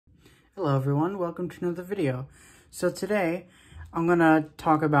Hello everyone, welcome to another video. So today I'm going to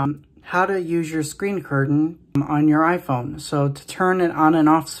talk about how to use your screen curtain on your iPhone. So to turn it on and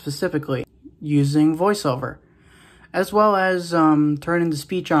off specifically using VoiceOver, as well as turning the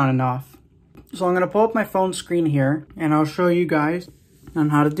speech on and off. So I'm going to pull up my phone screen here and I'll show you guys on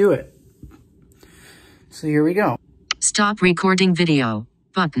how to do it. So here we go. Stop recording video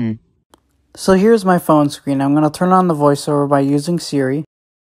button. So here's my phone screen. I'm going to turn on the VoiceOver by using Siri.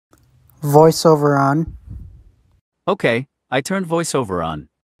 VoiceOver on. Okay, I turned VoiceOver on.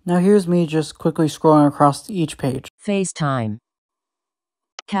 Now here's me just quickly scrolling across each page. FaceTime.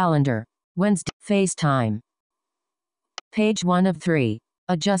 Calendar. Wednesday. FaceTime. Page 1 of 3.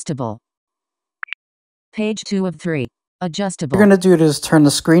 Adjustable. Page 2 of 3. Adjustable. What you're going to do to turn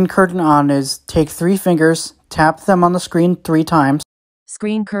the screen curtain on is take 3 fingers, tap them on the screen 3 times.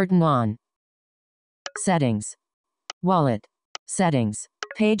 Screen curtain on. Settings. Wallet. Settings.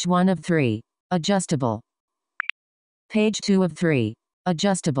 Page 1 of 3. Adjustable. Page 2 of 3.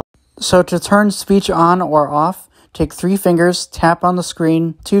 Adjustable. So to turn speech on or off, take 3 fingers, tap on the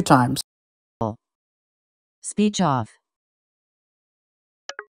screen 2 times. Speech off.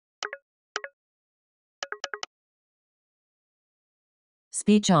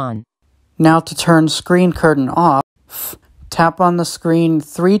 Speech on. Now to turn screen curtain off, tap on the screen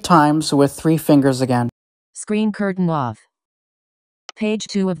 3 times with 3 fingers again. Screen curtain off. Page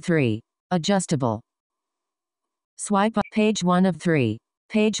 2 of 3. Adjustable. Swipe up. Page 1 of 3.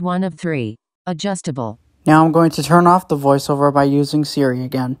 Page 1 of 3. Adjustable. Now I'm going to turn off the VoiceOver by using Siri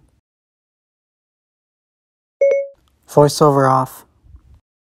again. VoiceOver off.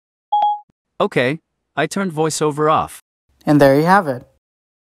 Okay, I turned VoiceOver off. And there you have it.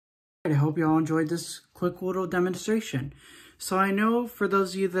 I hope you all enjoyed this quick little demonstration. So I know for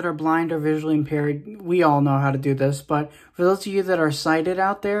those of you that are blind or visually impaired, we all know how to do this, but for those of you that are sighted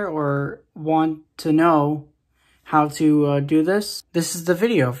out there or want to know how to do this, this is the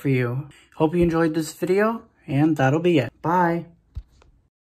video for you. Hope you enjoyed this video, and that'll be it. Bye.